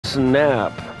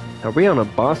snap. Are we on a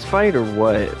boss fight or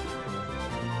what?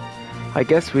 I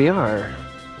guess we are.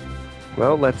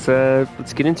 Well, let's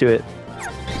get into it.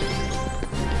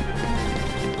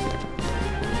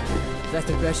 Is that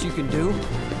the best you can do?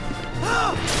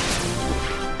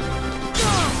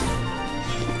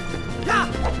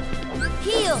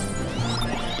 Heal!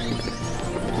 Come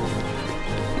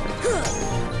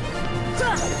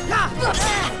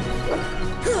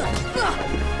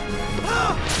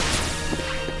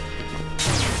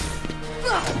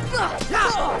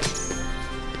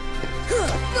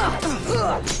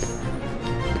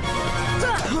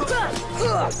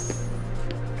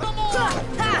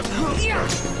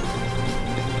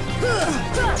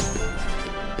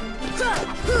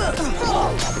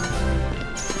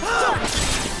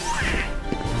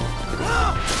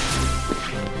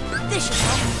on! This should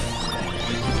help.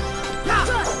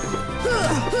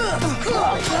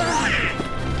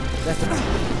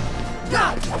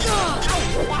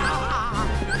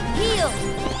 Heal!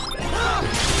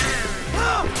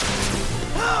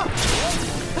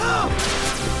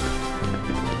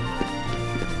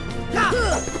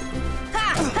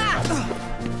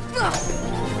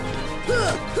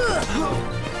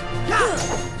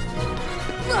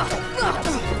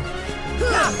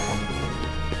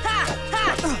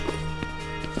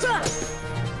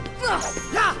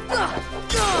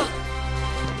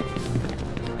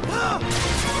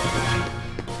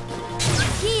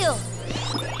 Heal!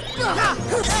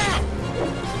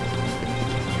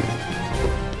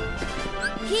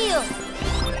 Heal!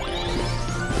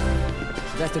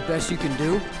 Is that the best you can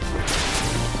do?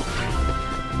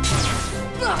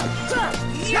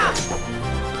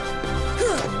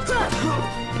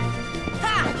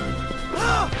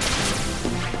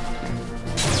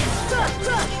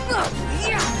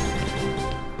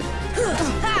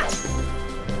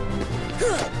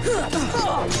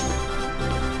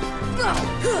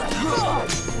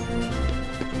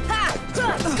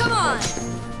 Come on! Come on!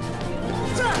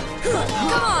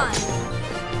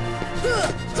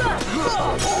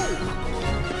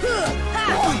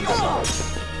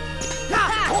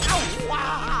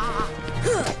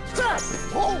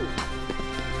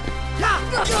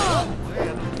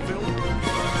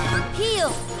 Heal!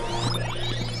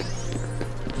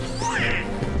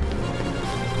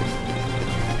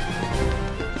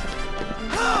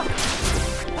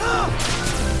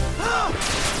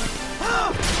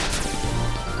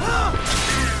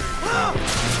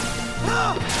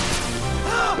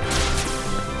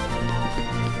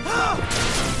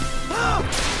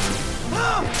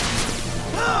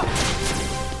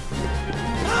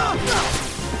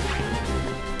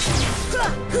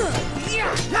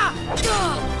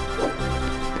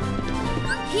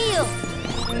 Heal!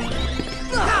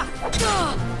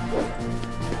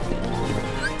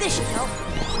 This should help.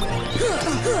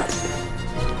 Come on!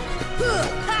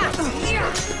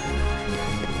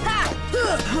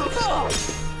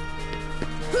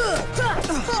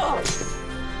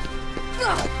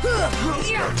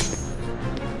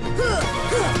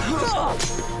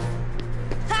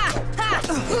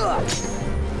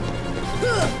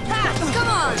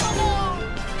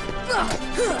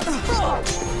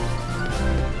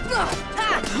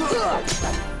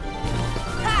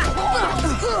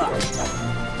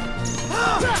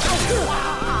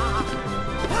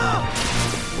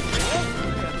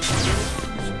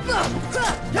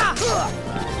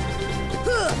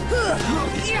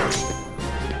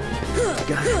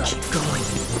 Gotta keep going.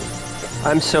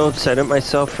 I'm so upset at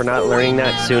myself for not learning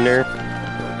that sooner.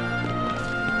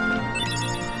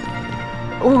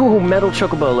 Ooh, metal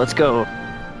chocobo, let's go.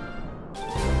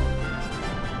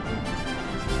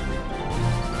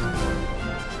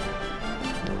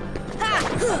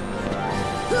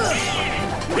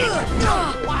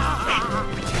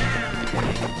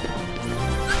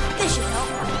 This should help.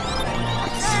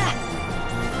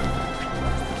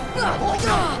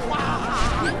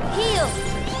 Heal!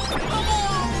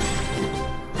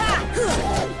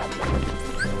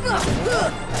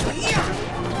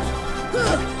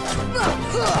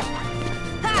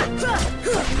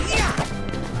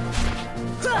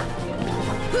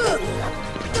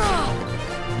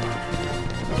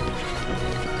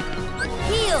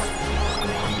 Heal!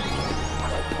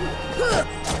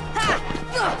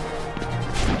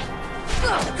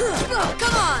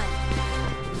 Come on!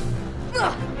 Come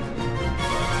on!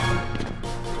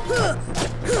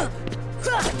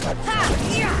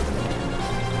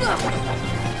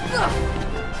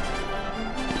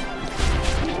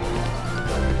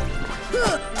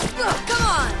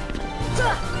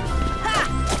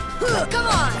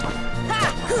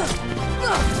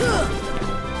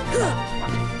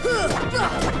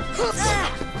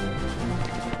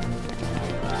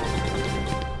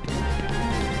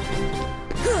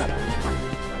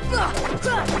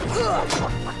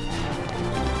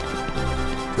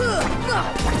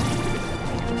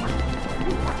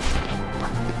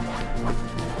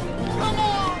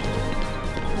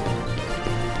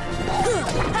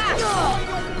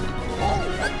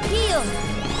 Heal!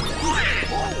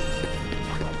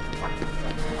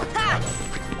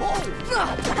 Come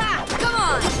on!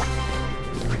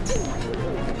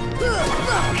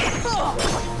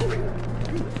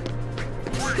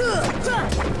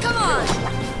 Come on!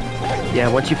 Yeah,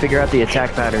 once you figure out the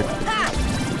attack pattern.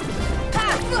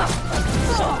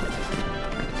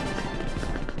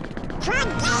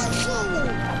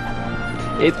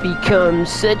 It becomes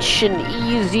such an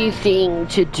easy thing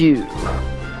to do.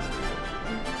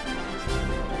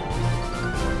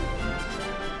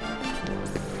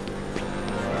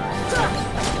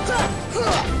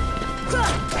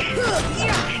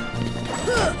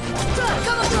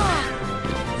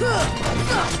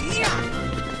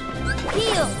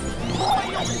 Heal!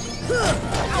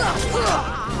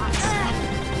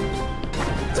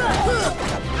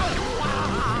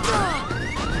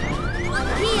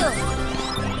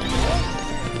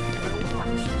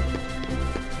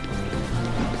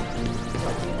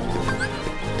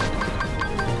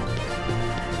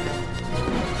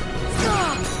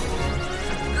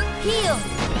 Heal!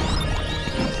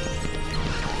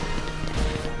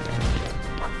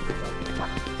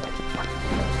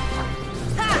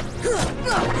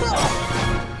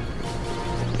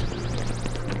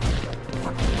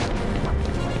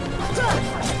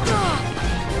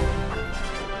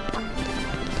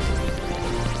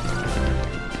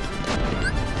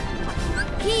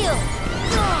 Heal!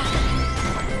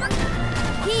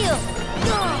 Heal! Heal!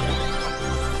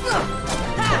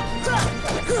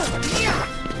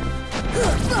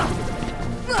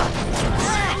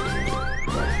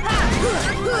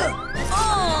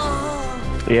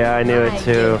 Yeah, I knew it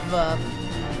too.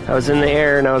 I was in the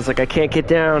air and I was like, I can't get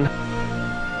down.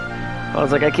 I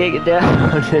was like, I can't get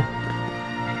down.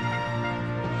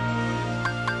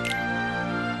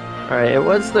 Alright, it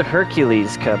was the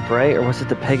Hercules Cup, right? Or was it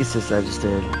the Pegasus I just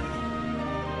did?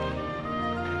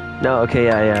 No, okay,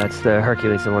 yeah, it's the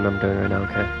Hercules, the one I'm doing right now,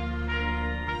 okay.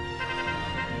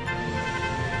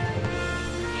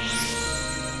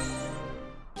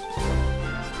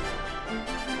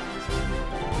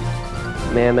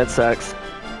 Man, that sucks.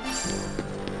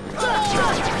 Come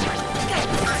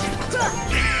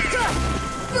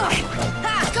on!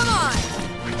 Come on!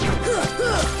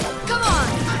 Come on!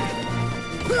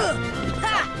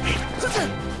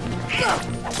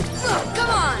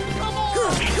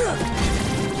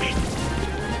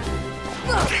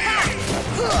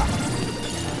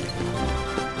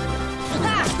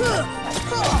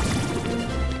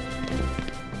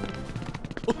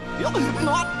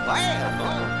 Not bad,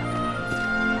 huh?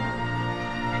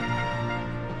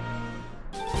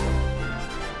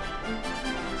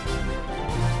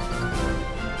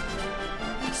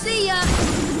 See ya!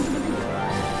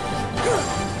 Come on!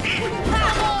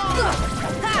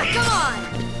 Come on!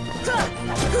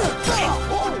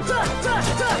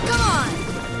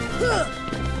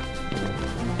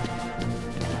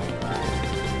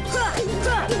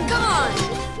 Come on!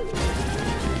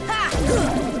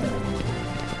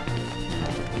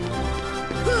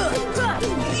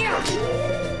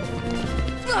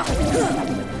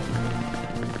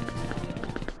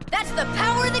 That's the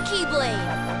power of the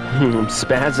Keyblade! I'm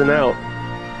spazzing out.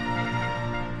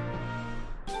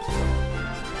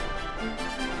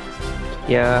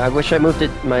 Yeah, I wish I moved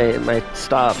it my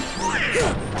stop.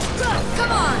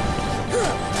 Come on!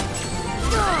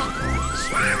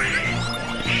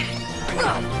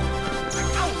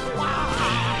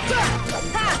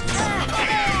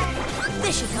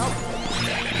 This should help.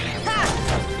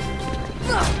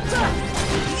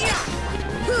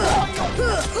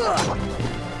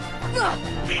 Come on!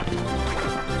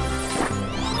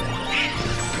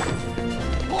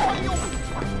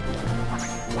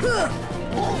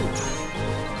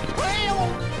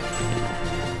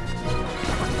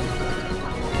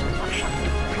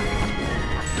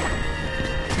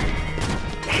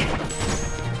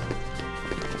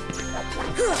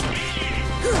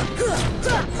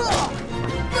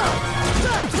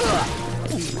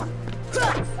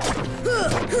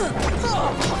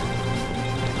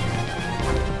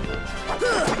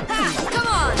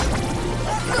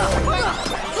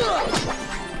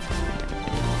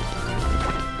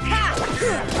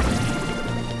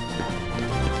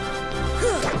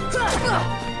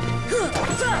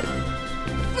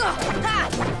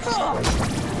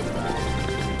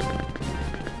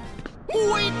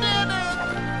 We did it!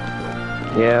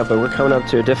 Yeah, but we're coming up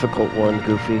to a difficult one,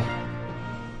 Goofy.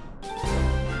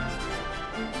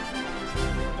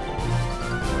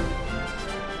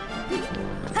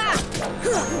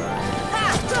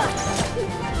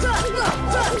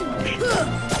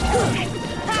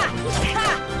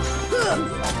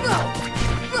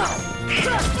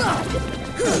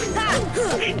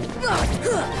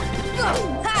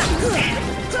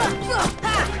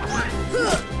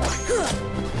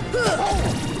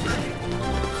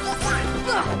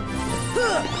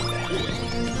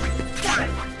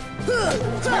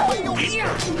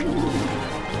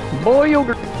 Boy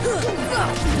yogurt.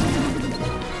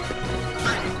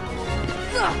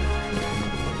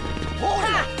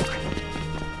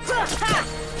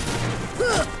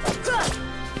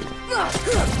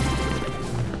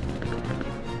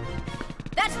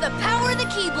 That's the power of the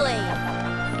Keyblade.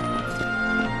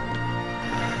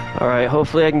 All right,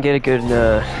 hopefully I can get a good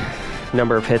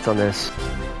number of hits on this.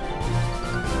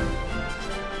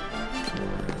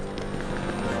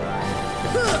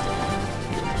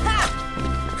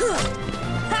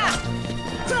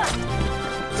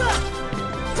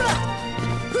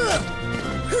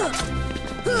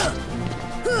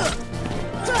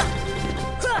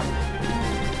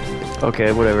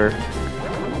 Okay, whatever.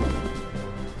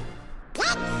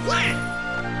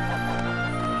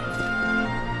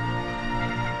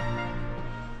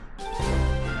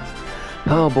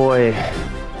 Oh boy.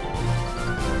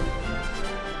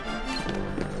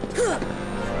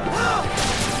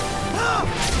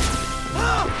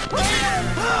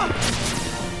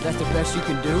 That's the best you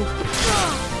can do?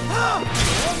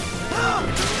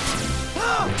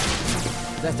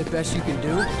 That's the best you can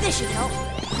do? This should help.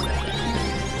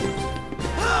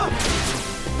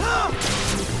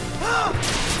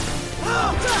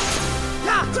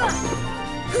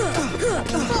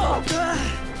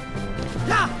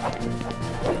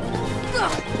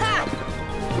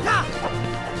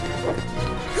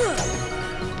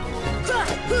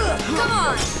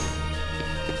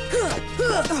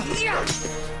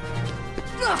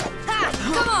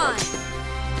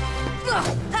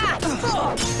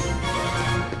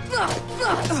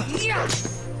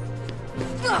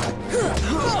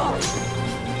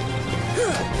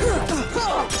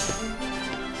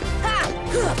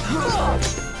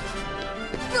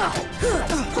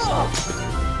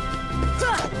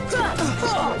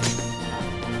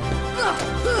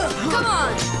 Come on! Come on!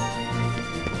 Come on!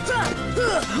 Come on!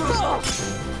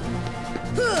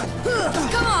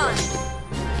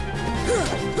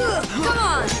 Come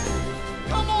on! Come on!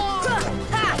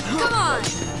 Come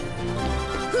on!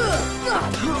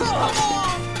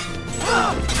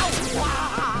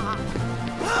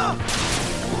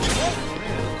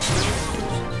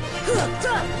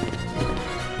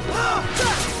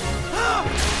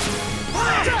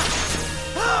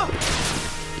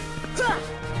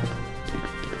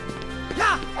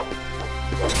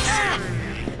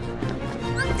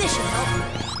 This should help.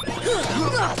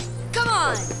 Come on! Come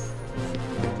on!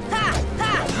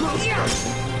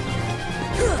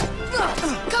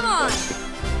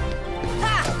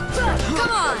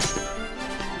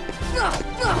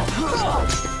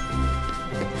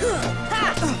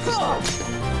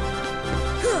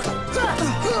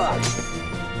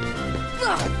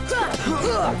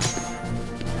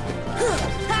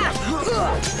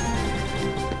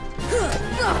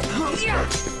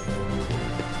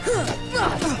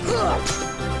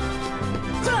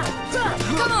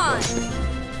 Come on! Come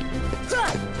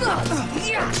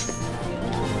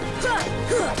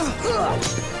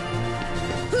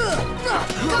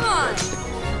on!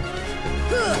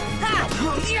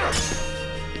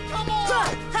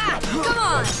 Come on! Come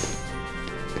on!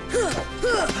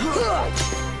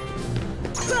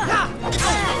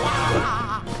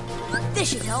 This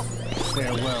should help.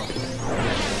 Farewell.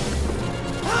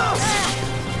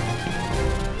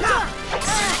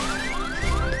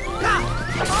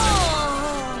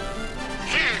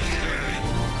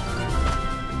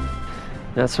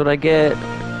 That's what I get.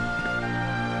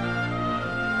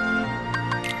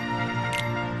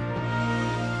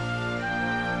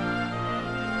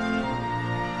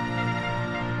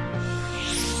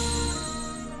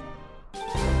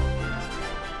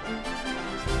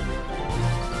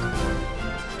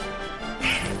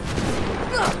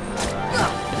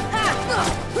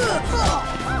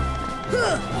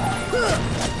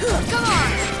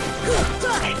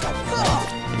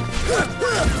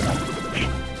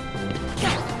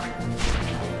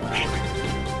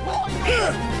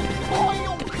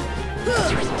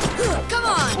 Come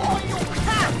on!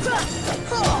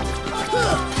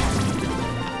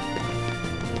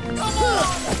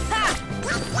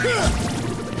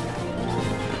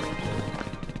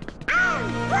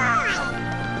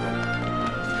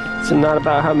 It's not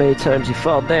about how many times you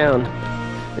fall down,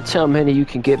 it's how many you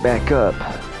can get back up.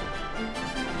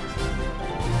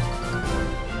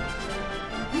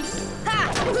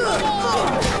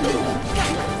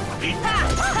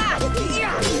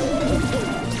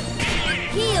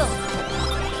 Heal!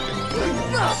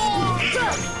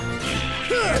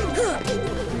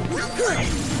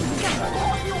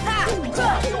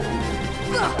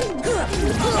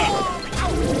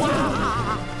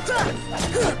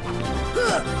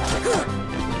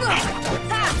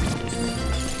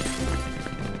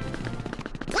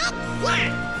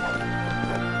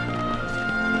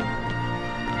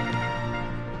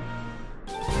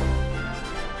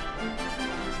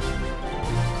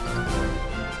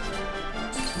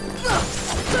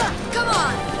 Come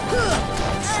on!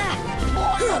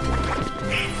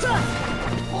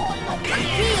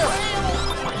 Heal!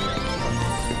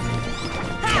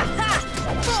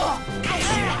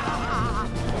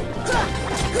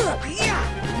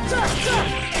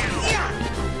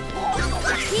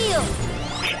 Heal!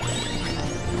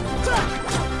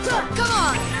 Come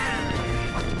on!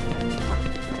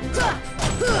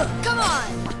 Come on!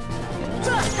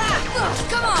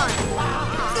 Come on!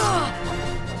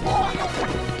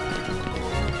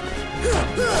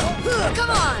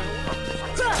 Come on!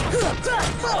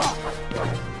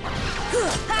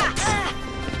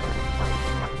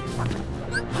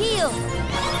 Heal!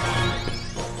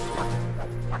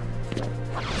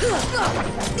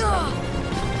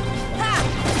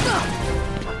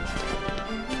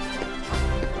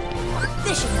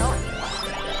 This should help.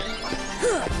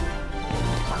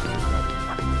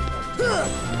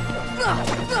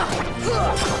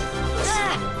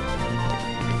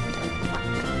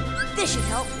 This should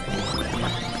help.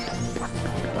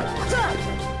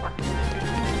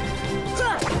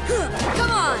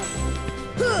 Come on!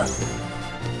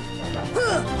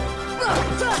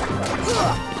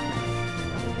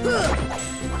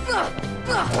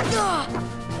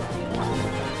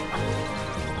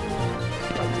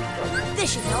 This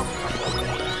should help.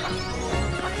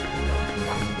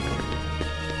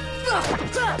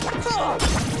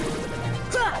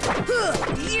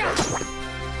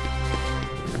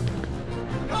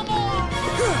 Come on!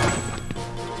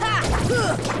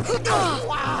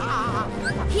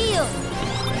 Heal!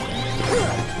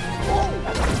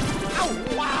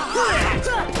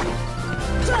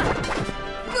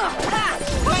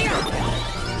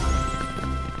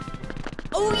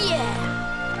 Oh yeah!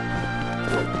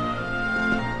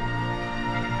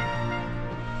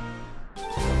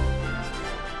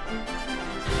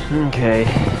 Okay.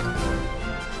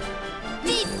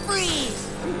 Deep freeze!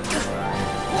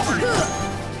 Come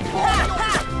on!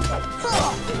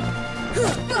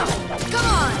 Come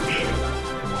on!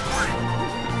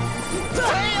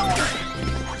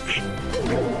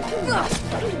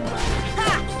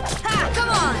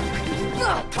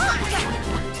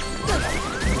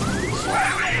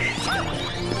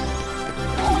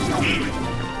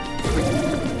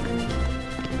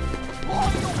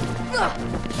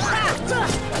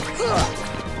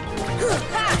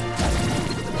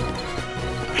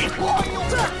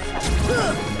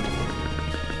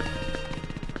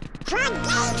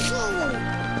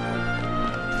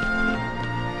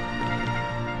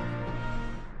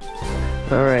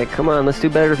 Alright, come on, let's do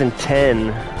better than 10.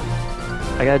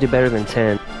 I gotta do better than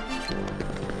 10.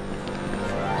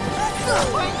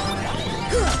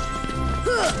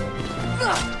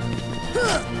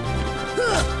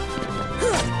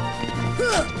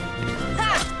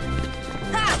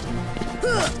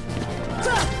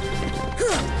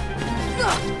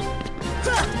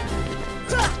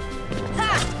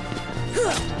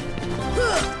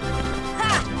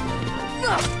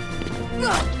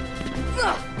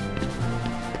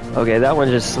 Okay, that one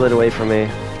just slid away from me.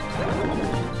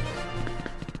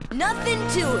 Nothing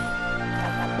to it.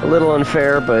 A little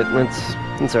unfair, but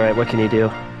it's alright, what can you do?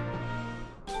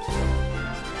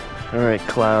 Alright,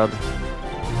 Cloud.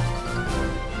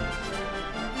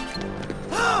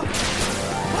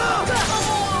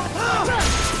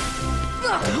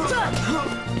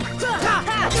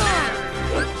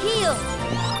 Heal!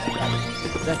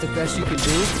 Is that the best you can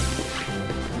do?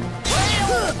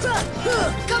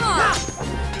 Come on! Come on!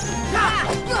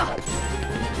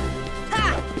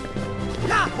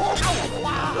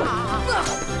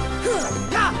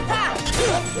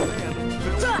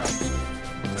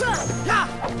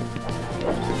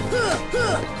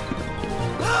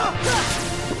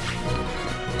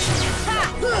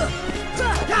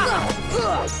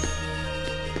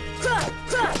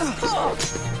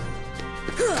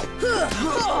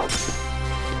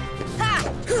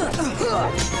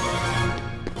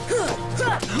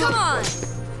 Come on! Come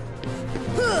on!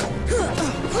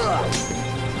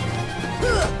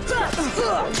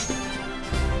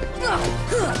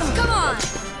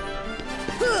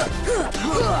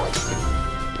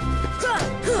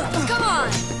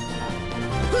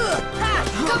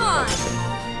 Come on!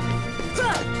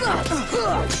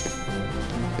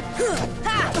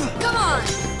 Come on!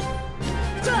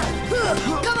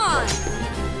 Come on!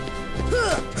 Come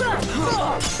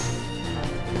on!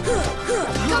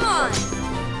 Come on!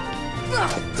 Come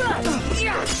on!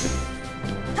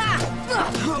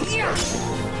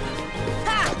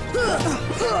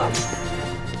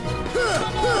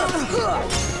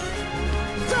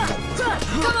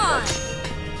 Come on! Come on!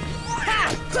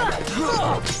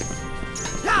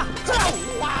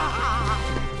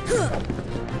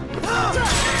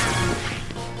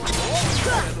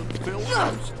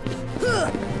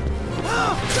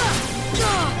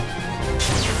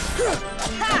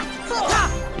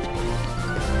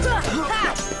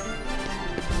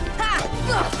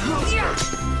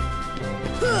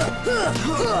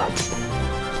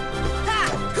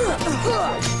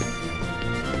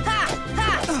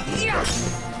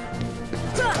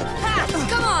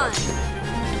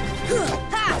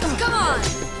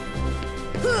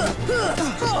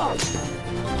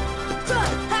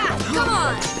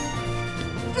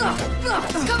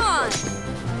 Come on!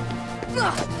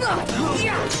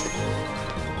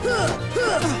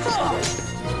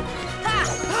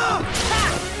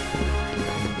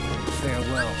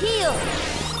 Farewell. Heal!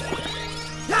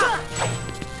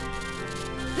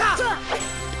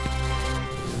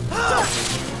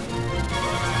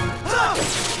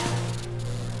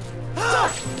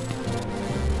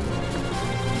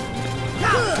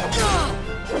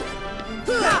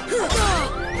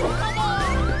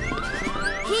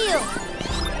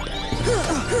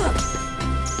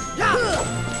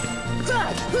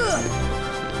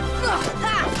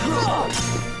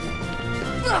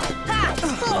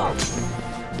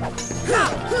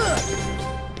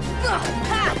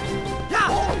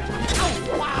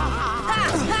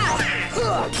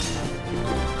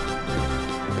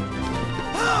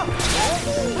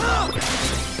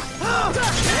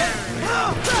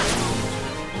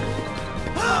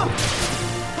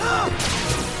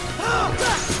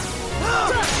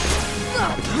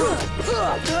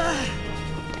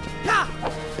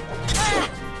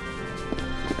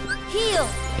 Heal!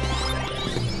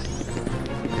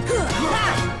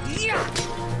 Heal!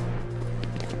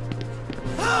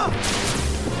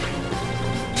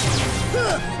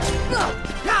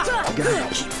 Gotta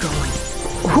keep going.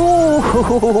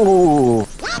 Ooh.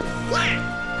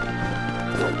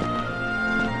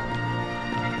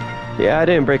 Yeah, I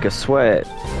didn't break a sweat.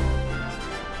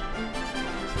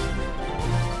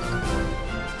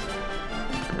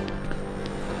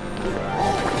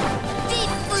 Deep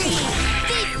freeze!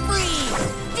 Deep freeze!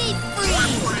 Deep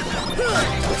freeze!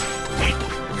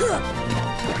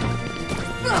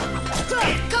 Come on!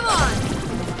 Come on!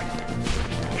 Come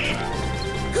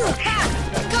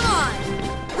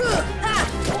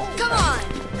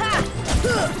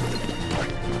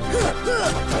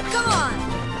on! Come on!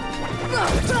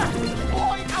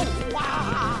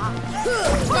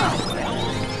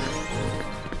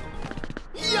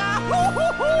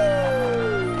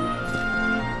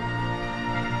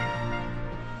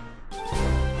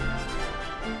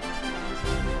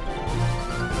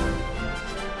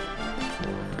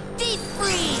 Deep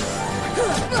freeze!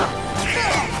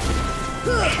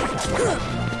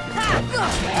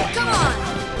 Come on!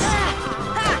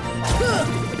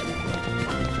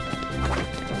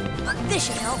 This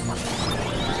should help. Come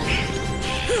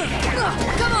on!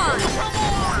 Come on!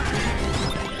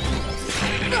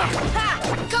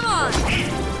 Come on!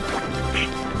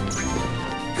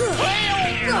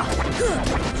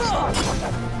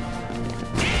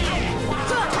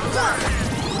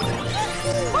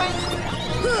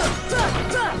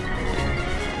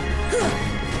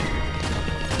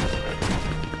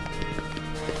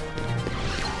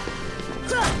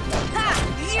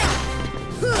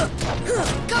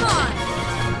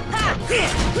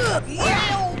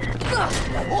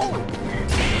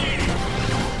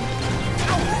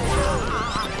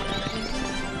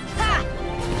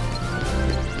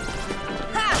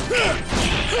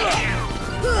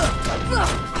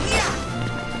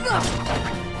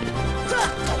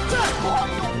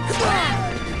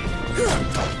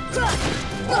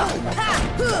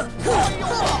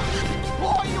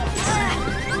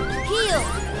 Heal!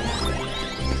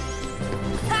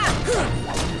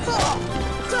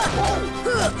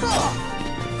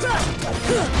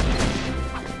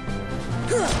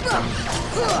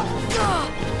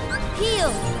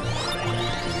 Heal!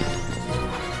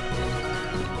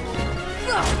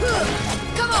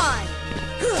 Come on!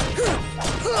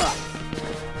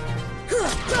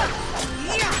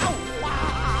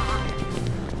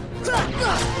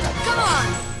 Come on!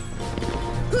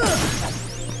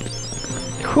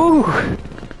 Whew.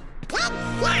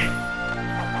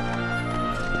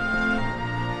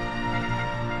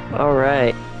 All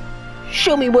right.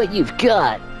 Show me what you've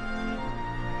got.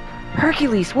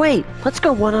 Hercules, wait! Let's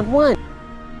go one-on-one!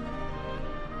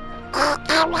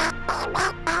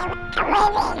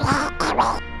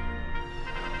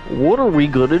 What are we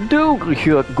gonna do,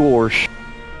 Gorsh?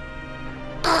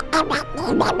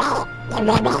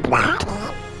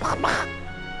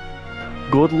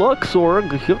 Good luck, Sora.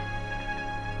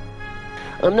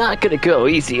 I'm not gonna go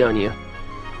easy on you.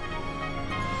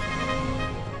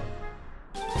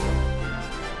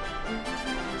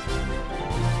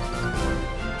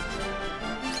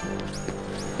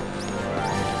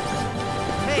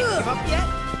 Hey, give up yet?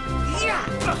 Yeah!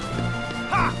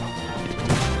 Ha!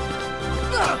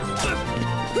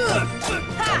 You're not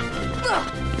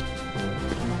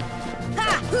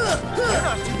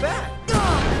too bad.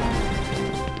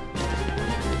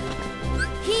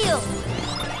 Heal.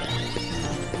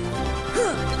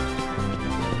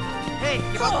 Hey,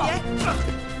 give up yet?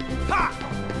 Ha!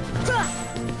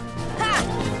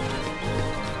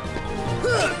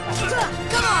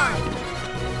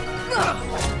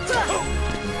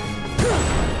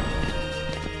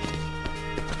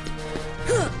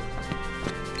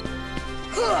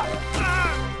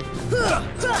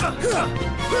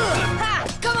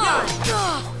 Come on. Come on.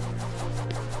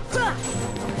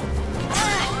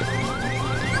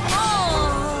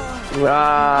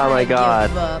 Ah, my God.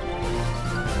 Give up.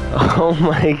 Oh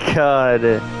my God.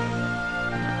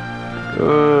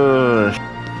 Ugh.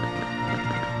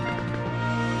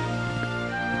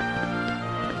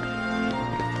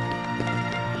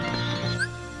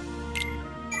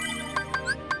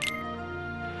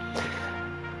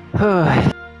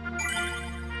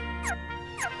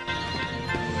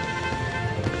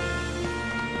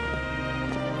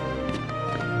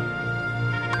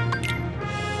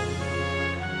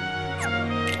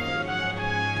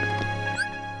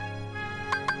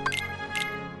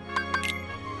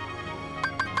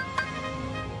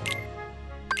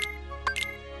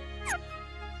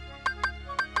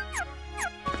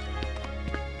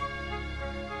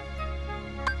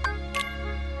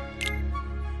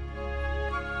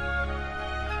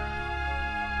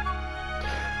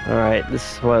 Alright, this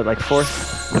is what, like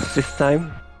fifth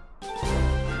time?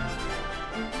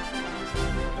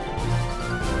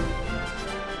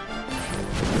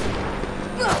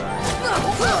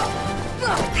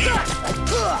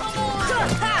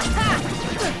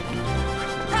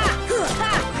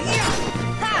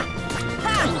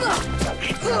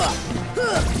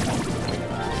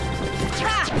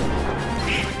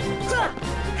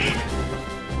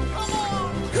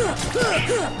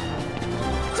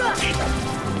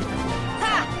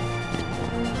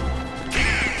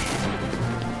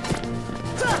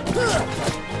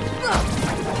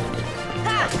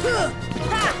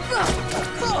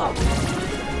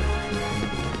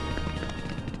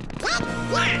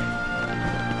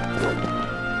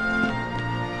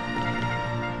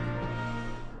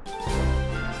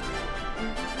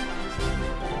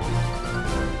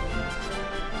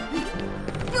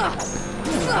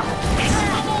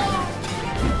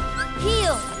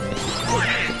 Heal.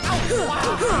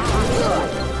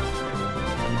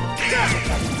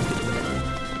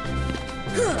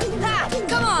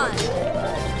 Come on.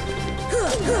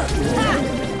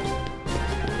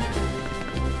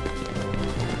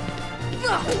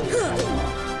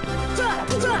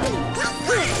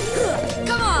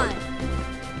 Come on.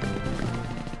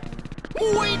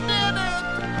 We did it!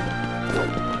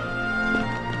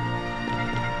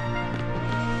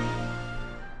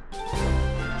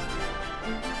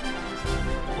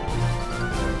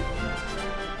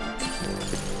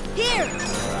 Here.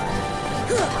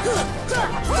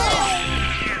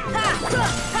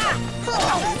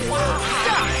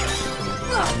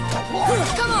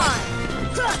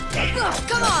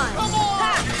 Come on.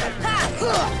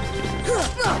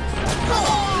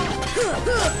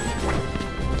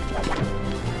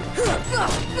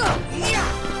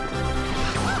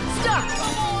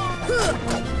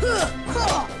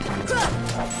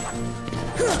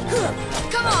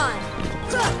 Come on.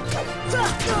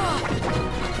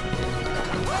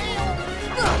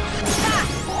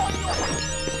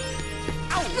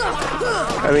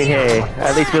 I mean, hey,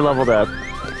 at least we leveled up.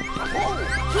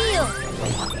 Heal.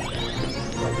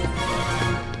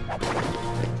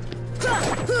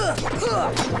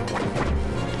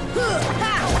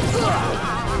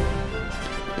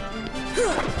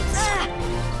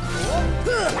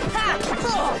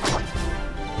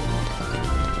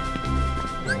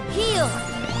 Heal.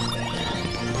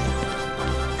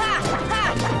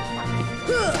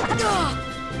 Come on.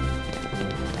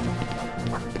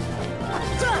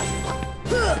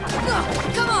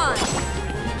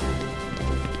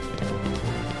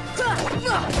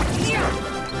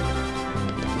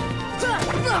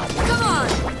 Come on.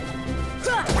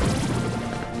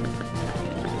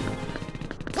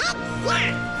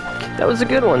 That was a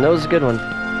good one. That was a good one.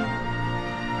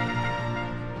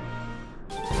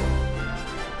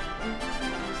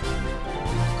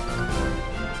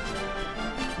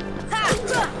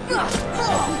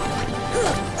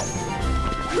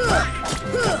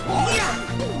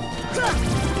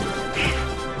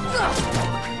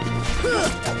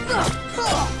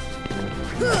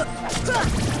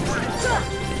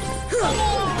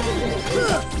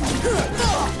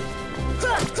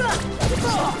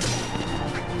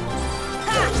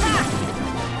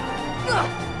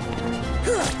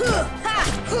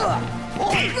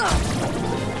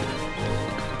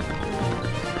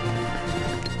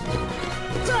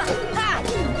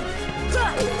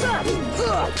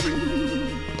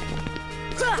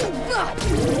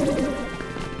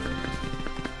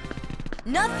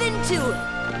 Nothing to it.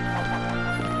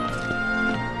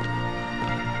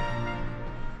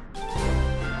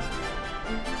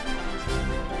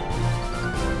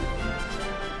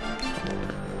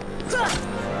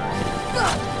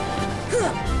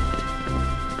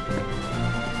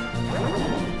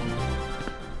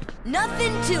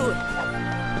 Nothing to it.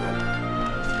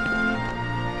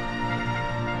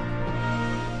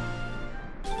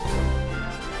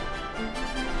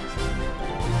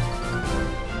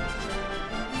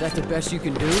 That's the best you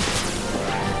can do?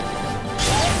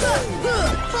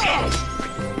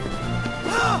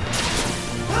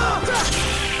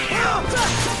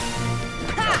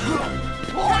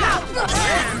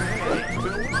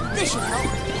 This should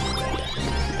help.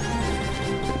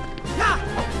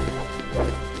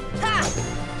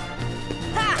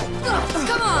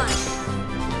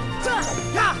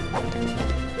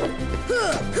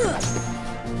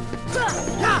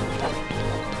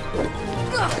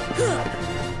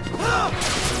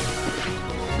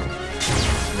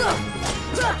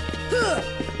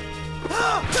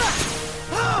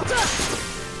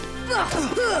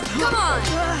 Come on!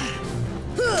 Come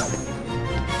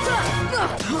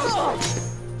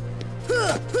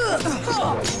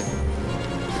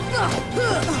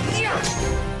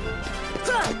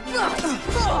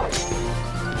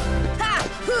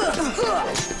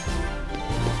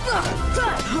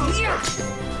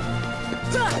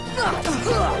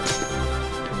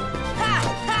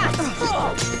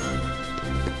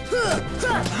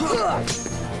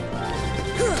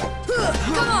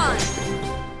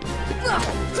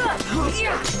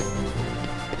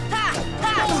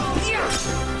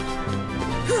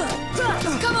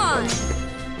on! Come on!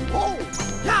 Oh!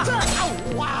 Yeah! Oh,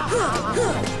 wow!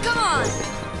 Come on!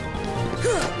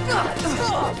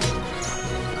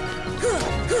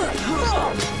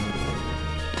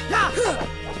 Yeah!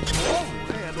 Oh,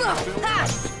 man,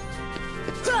 that's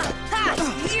Come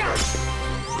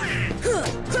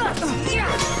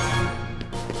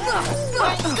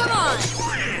on!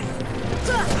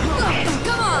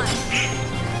 Come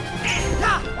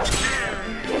on!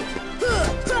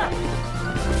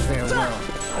 Farewell.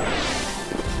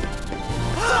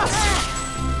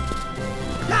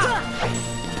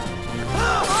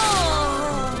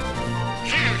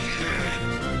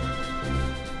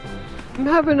 I'm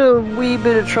having a wee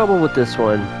bit of trouble with this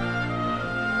one.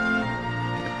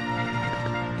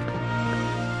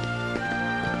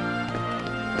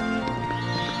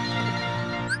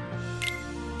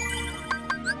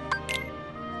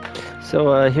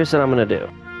 So here's what I'm gonna do.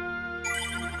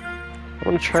 I'm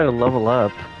gonna try to level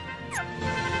up.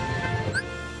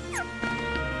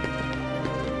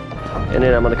 And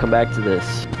then I'm gonna come back to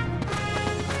this.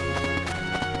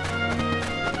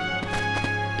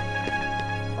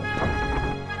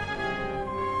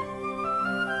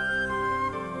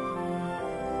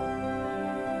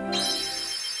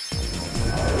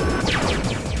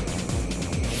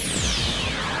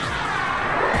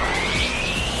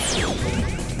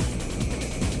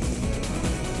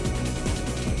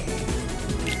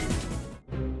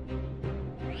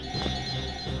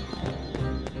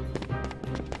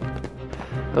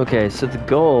 Okay, so the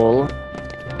goal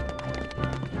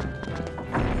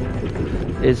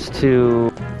is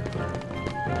to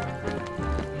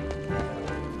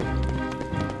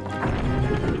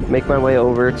make my way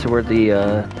over to where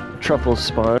the truffles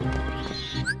spawn.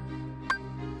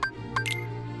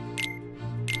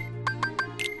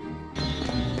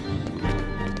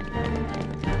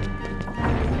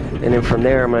 And then from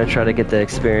there, I'm going to try to get the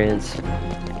experience.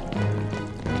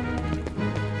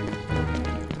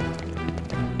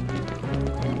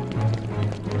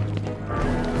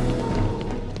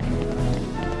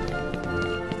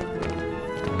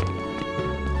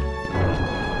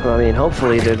 Well, I mean,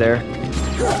 hopefully they're there.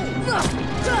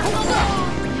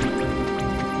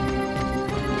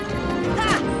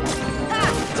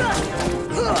 Come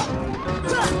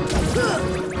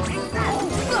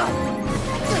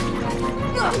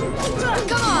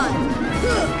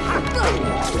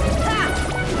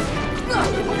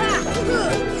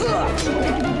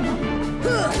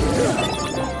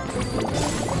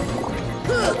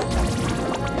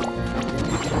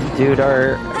Dude,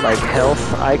 our like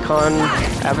health icon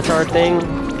avatar thing,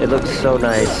 it looks so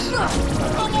nice.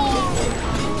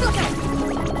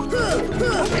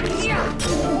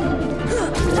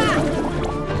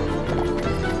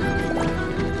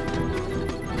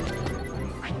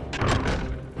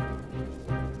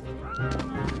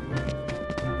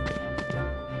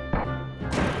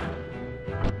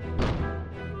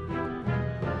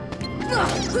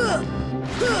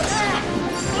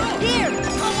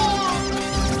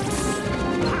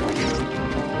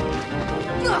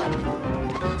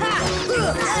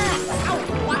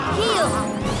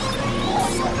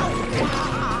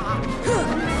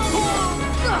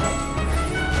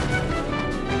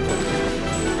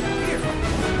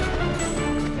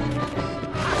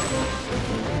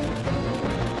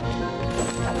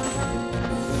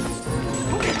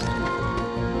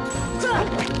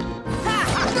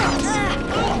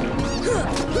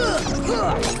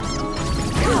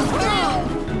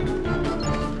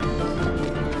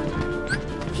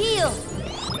 Heal.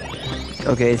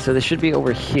 Okay, so this should be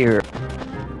over here.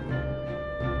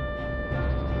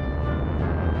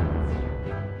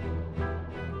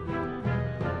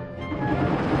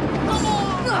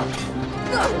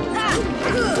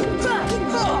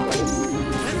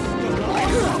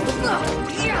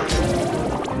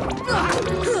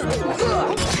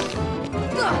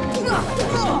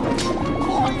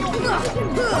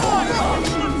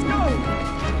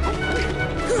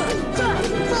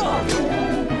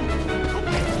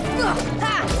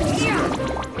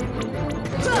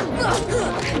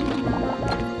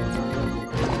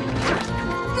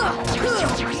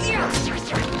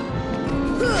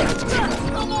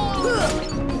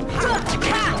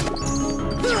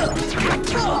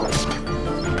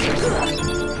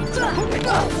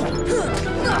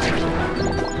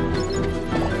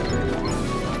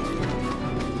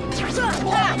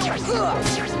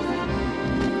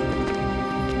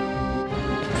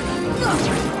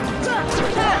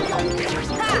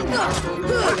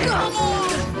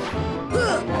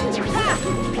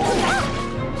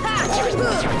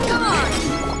 Come on.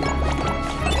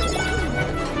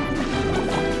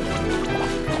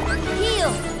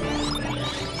 Heal.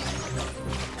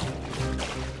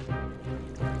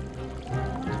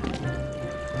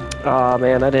 Aw,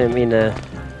 man, I didn't mean to.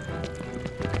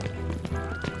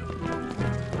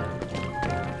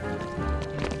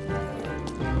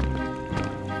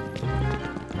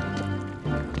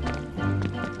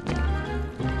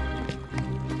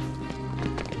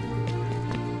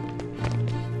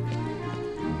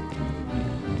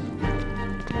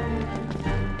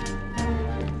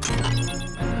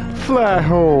 Fly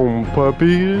home,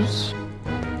 puppies.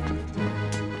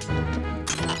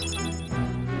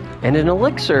 And an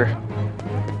elixir.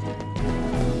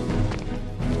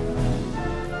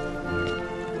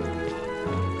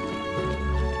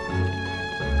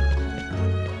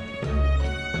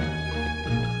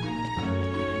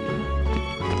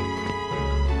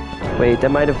 Wait,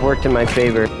 that might have worked in my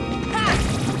favor.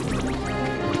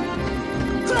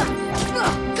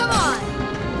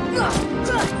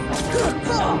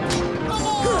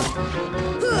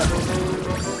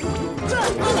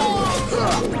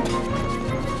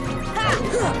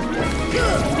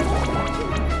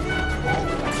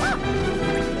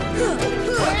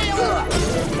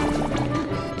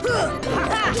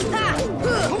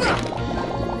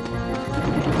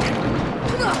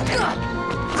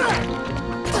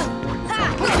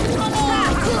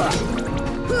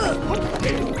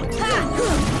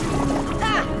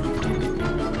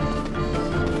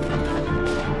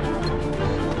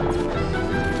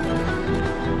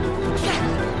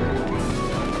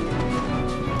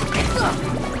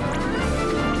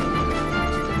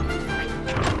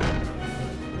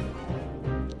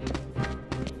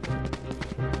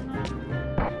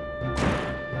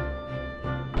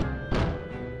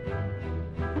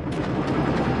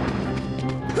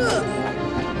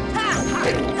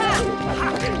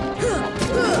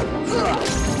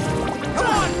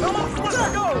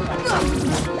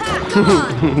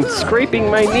 Scraping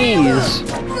my knees.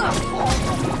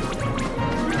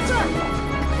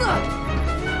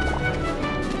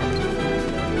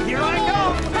 Here I go!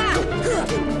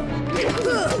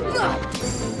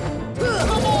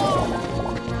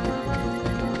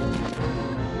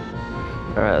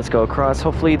 Alright, let's go across.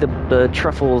 Hopefully the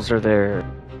truffles are there.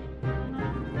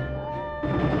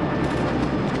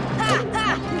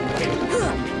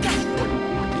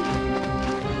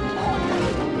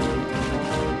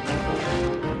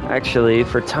 Actually,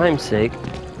 for time's sake,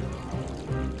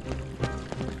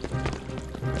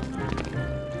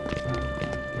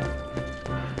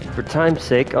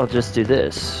 I'll just do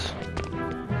this.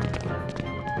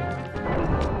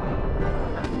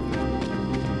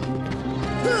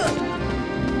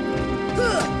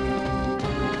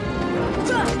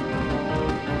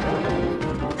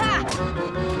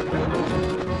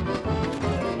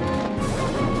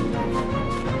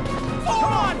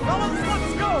 Come on, fellas,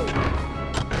 let's go!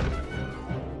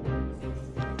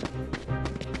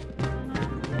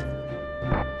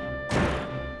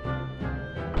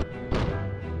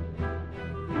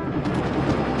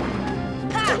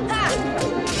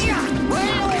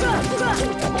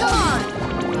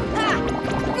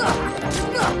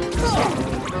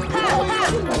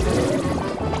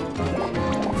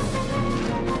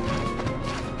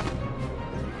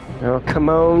 Oh, come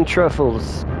on,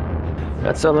 truffles.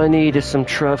 That's all I need is some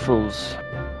truffles.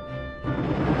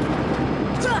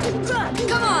 Come on!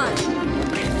 Come on!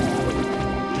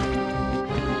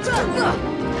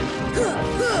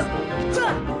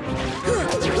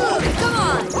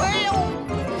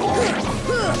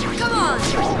 Come on!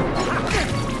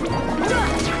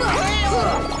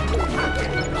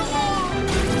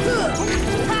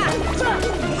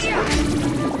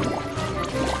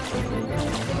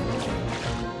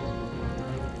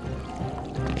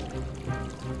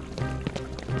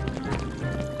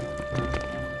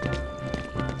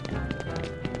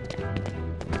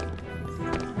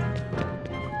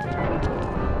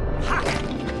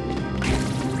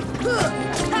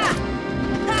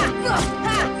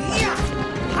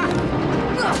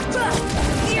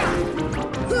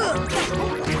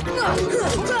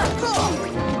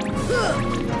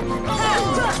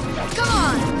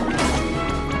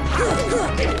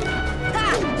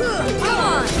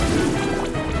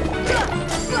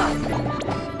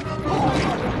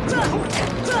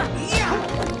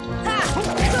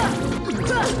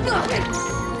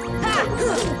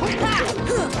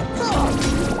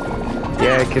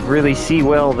 Yeah, I could really see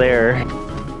well there.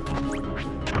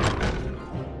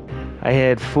 I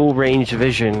had full range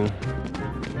vision.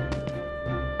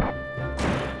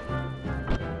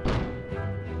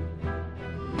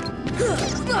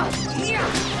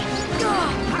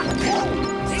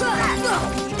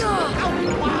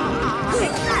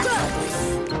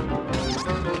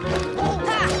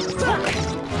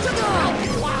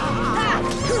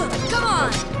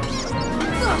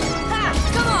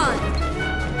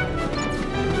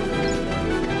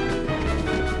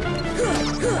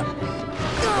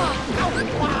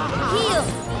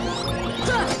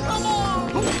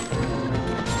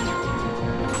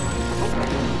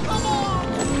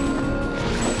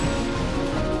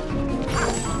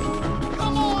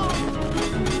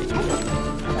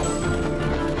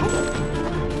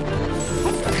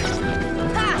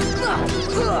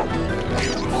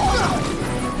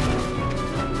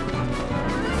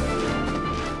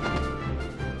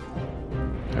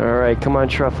 Alright, come on,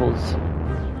 truffles.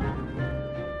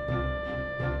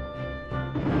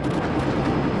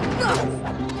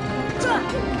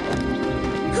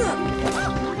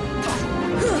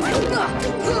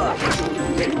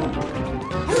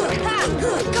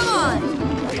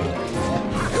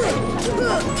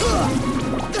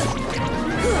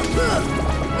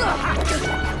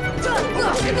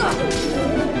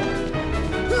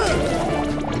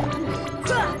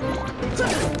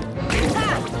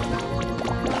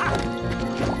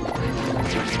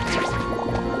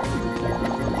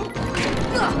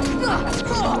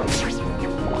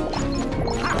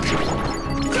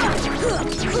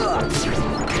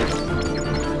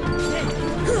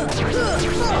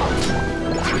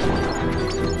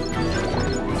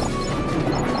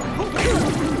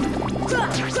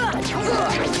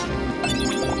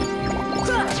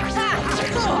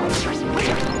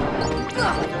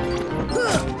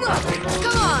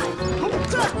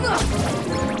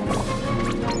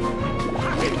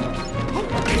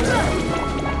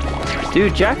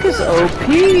 Dude, Jack is OP!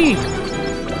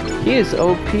 He is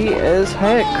OP as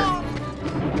heck.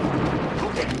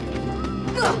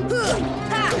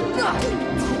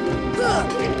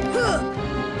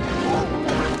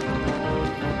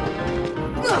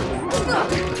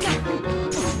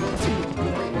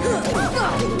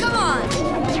 Come on!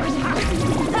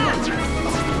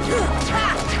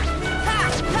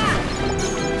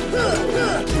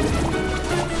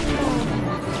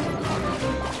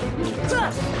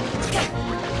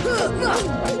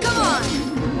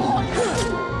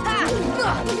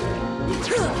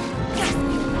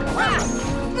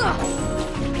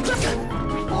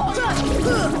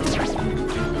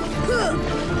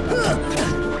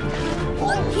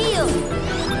 Heal!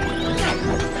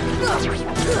 Come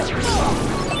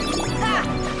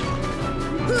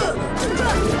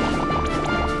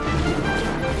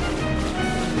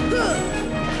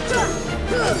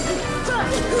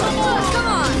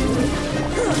on!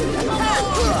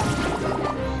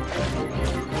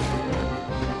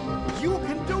 You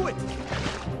can do it!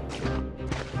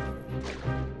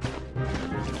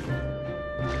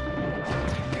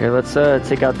 Here, let's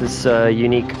take out this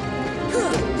unique.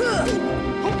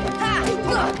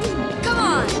 Come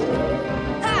on!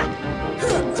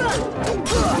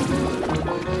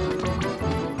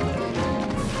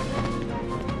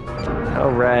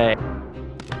 All right.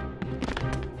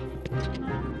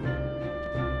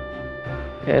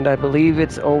 And I believe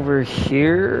it's over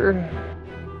here.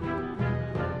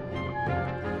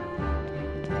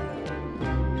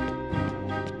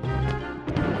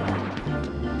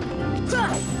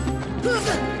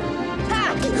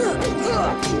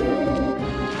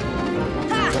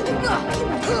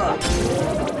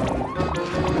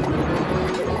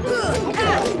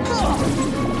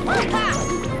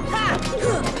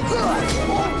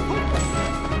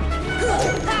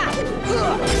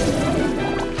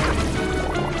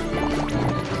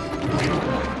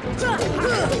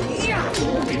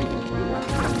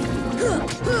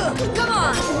 Come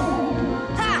on!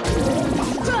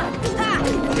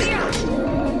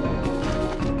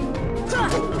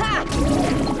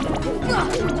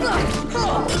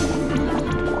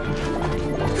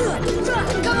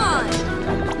 Come on!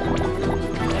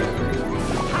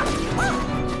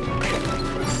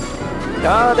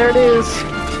 Ah, there it is.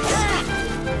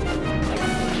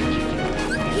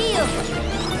 Heal!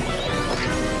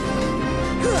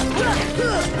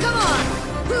 Come on!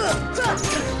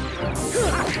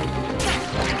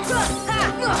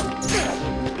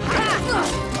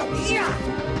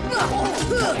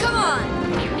 Come on!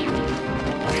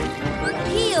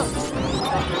 Heal! Come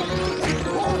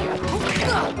on!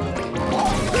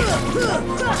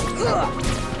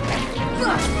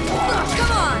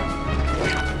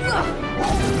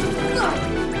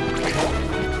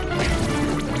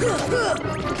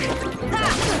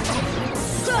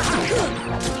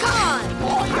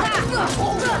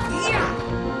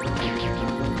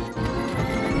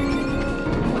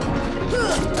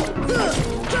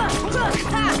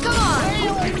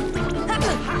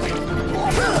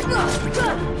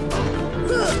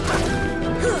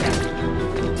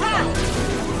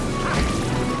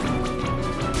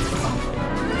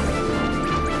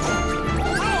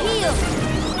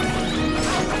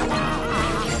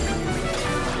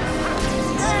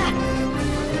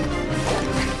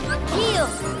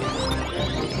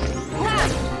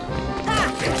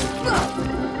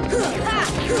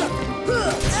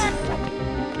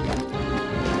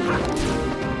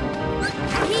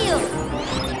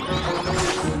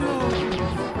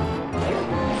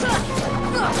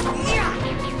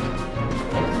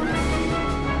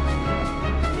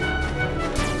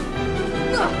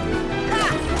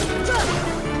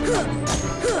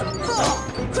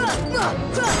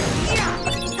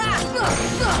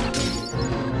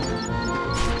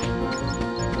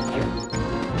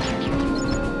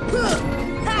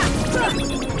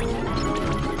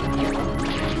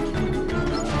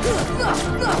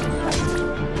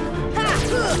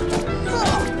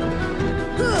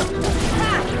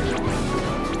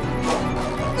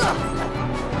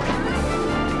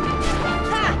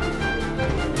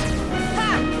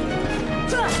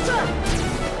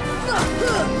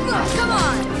 Come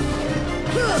on!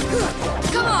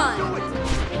 Come on!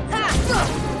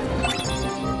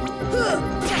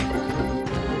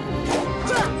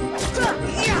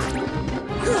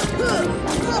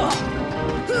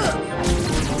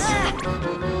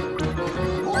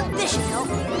 This should help.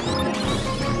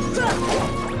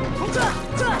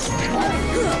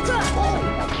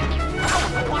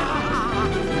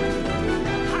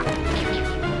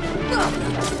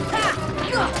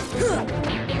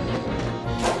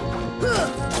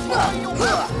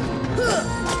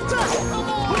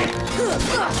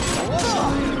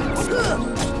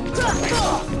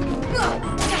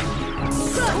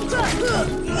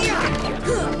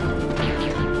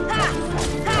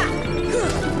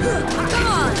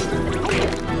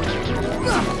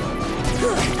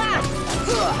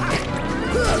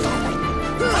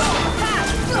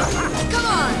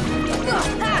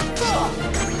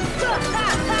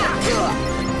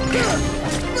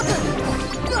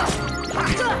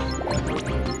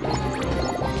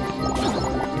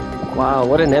 Wow,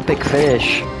 what an epic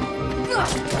finish.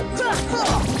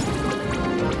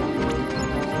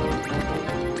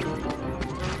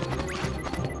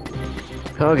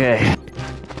 Okay.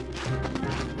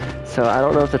 So I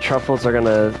don't know if the truffles are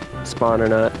gonna spawn or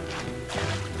not.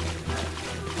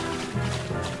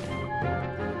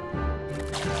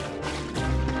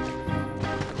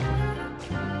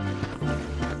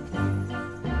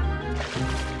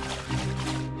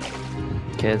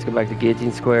 Okay, let's go back to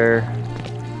Guillotine Square.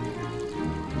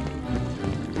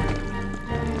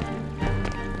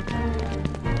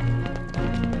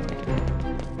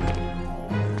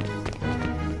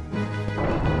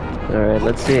 Alright,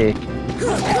 let's see.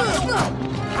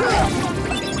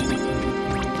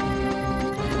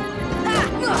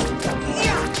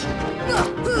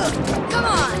 Come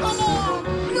on!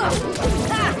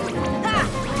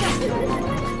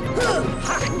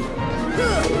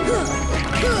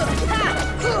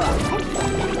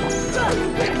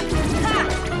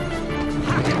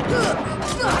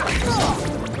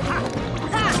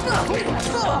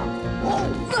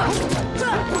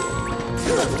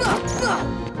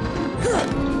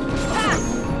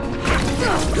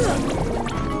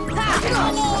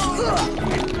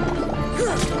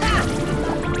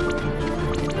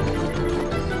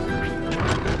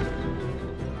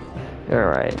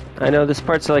 Alright, I know this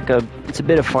part's like it's a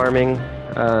bit of farming.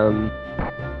 Come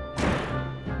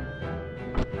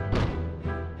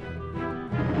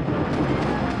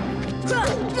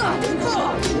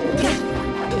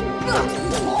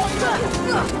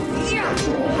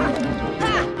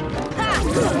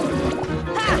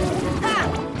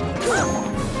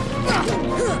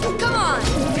on!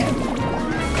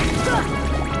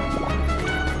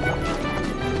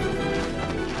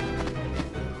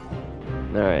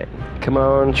 Alright, come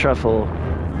on, truffle.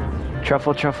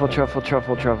 Truffle, truffle, truffle,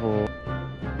 truffle, truffle.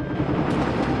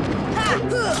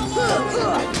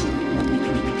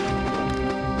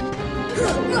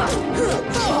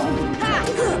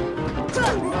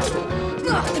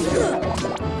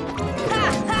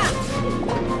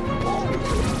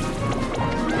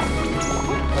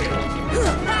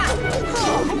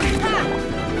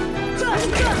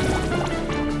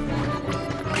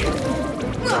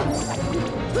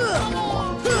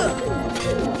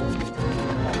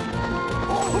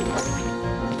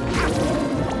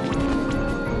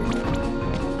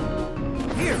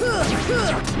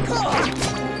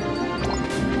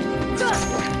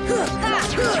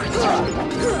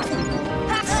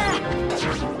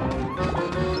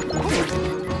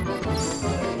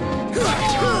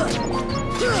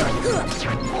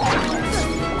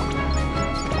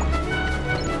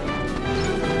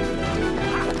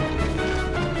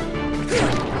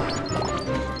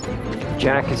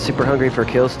 Jack is super hungry for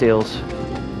kill steals.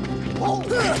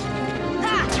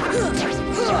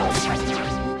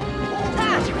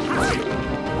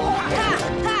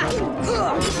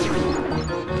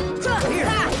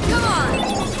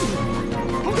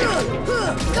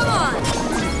 Come on!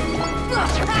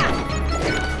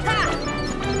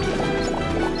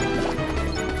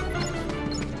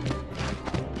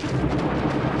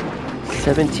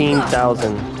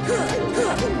 17,000.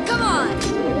 Come on!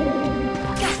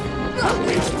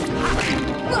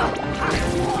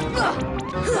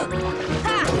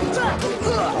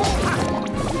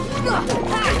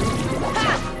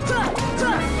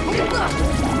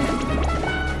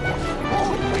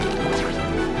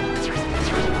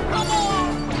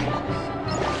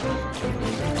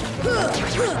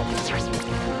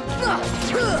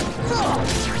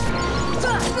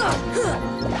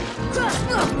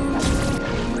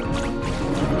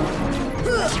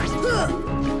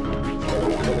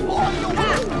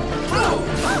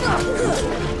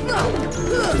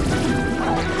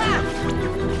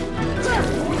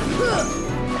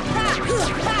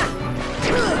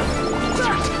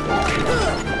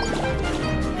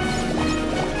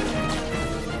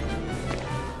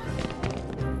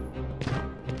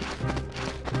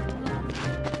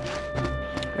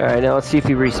 Alright, now let's see if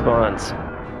he respawns.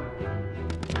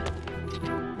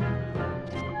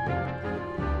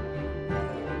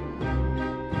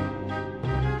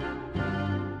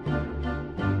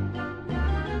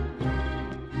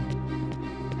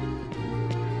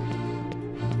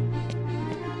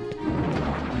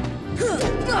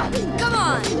 Come on! Come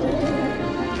on!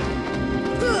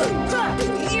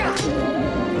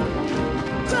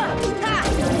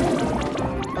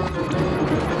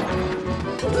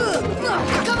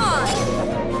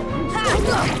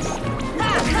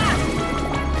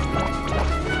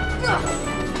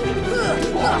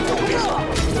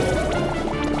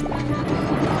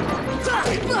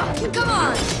 Come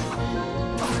on!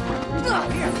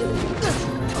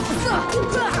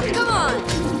 Come on!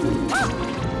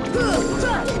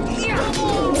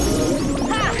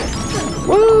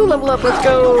 Woo! Level up, let's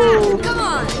go! Come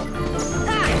on!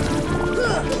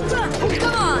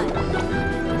 Come on!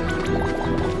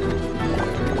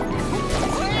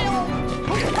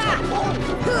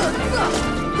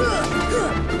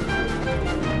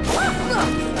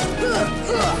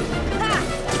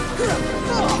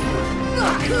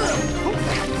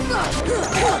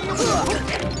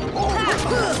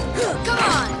 Come on! Come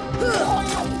on!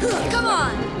 Come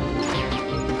on!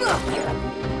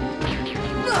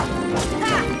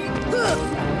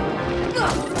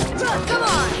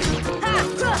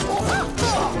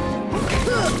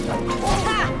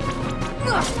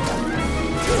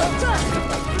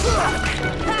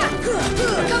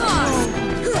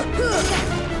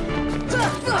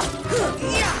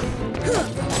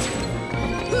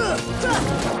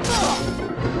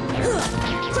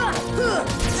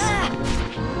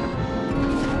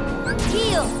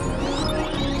 Heal!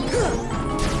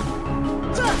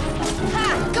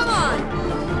 Come on!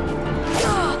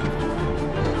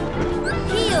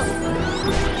 Heal! Heal!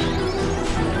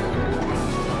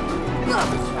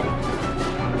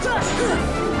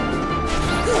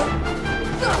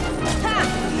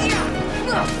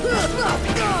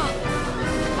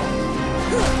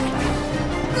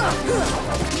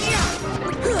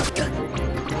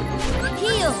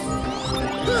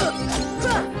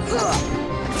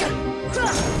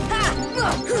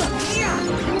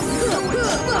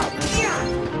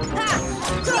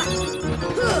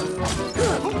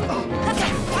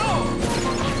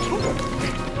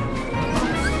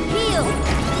 Heal!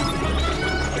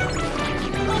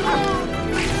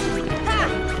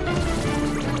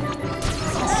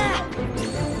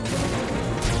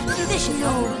 This should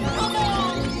go. Come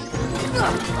on!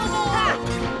 Come on!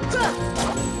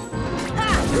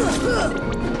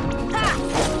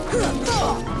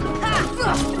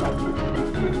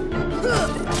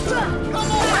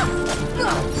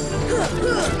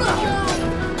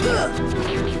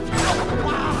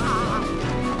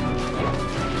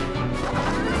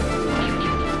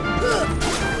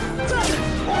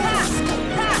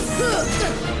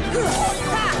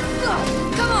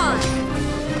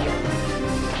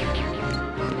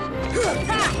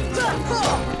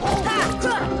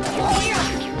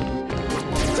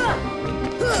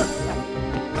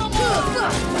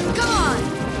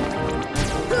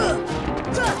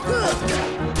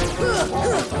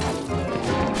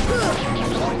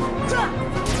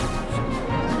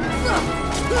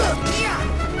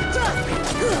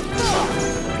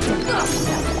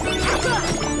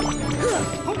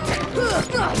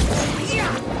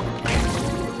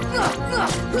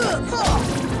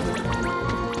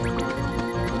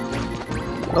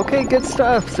 Okay, good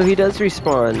stuff. So he does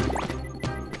respawn.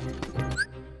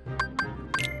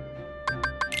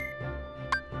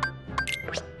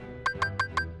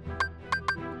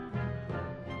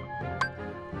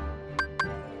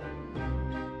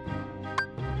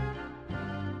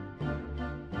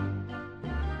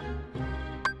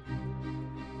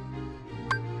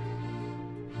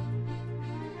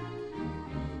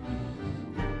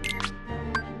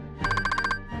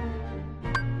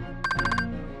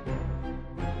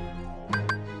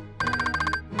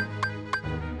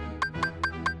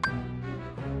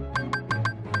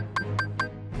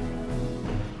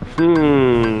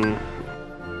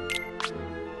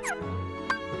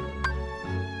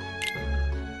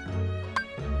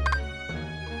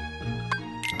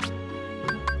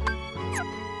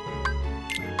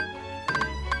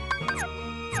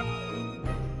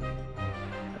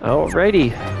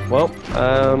 Alrighty. Well,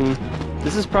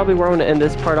 this is probably where I'm going to end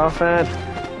this part off at.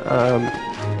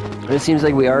 It seems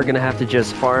like we are going to have to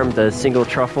just farm the single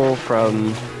truffle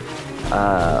from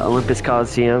Olympus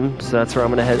Coliseum, so that's where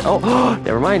I'm going to head. Oh,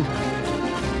 never mind.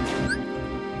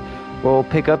 We'll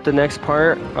pick up the next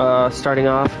part, starting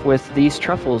off with these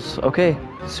truffles. Okay,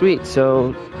 sweet.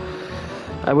 So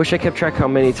I wish I kept track how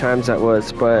many times that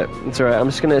was, but it's alright. I'm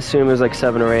just going to assume it was like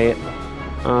 7 or 8.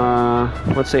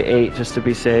 Let's say 8 just to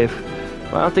be safe.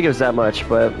 Well, I don't think it was that much,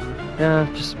 but yeah,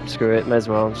 just screw it. Might as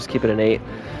well just keep it an 8.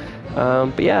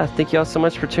 But yeah, thank you all so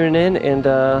much for tuning in, and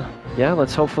yeah,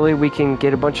 let's hopefully we can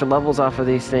get a bunch of levels off of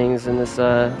these things in this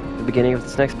the beginning of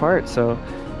this next part. So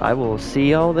I will see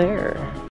y'all there.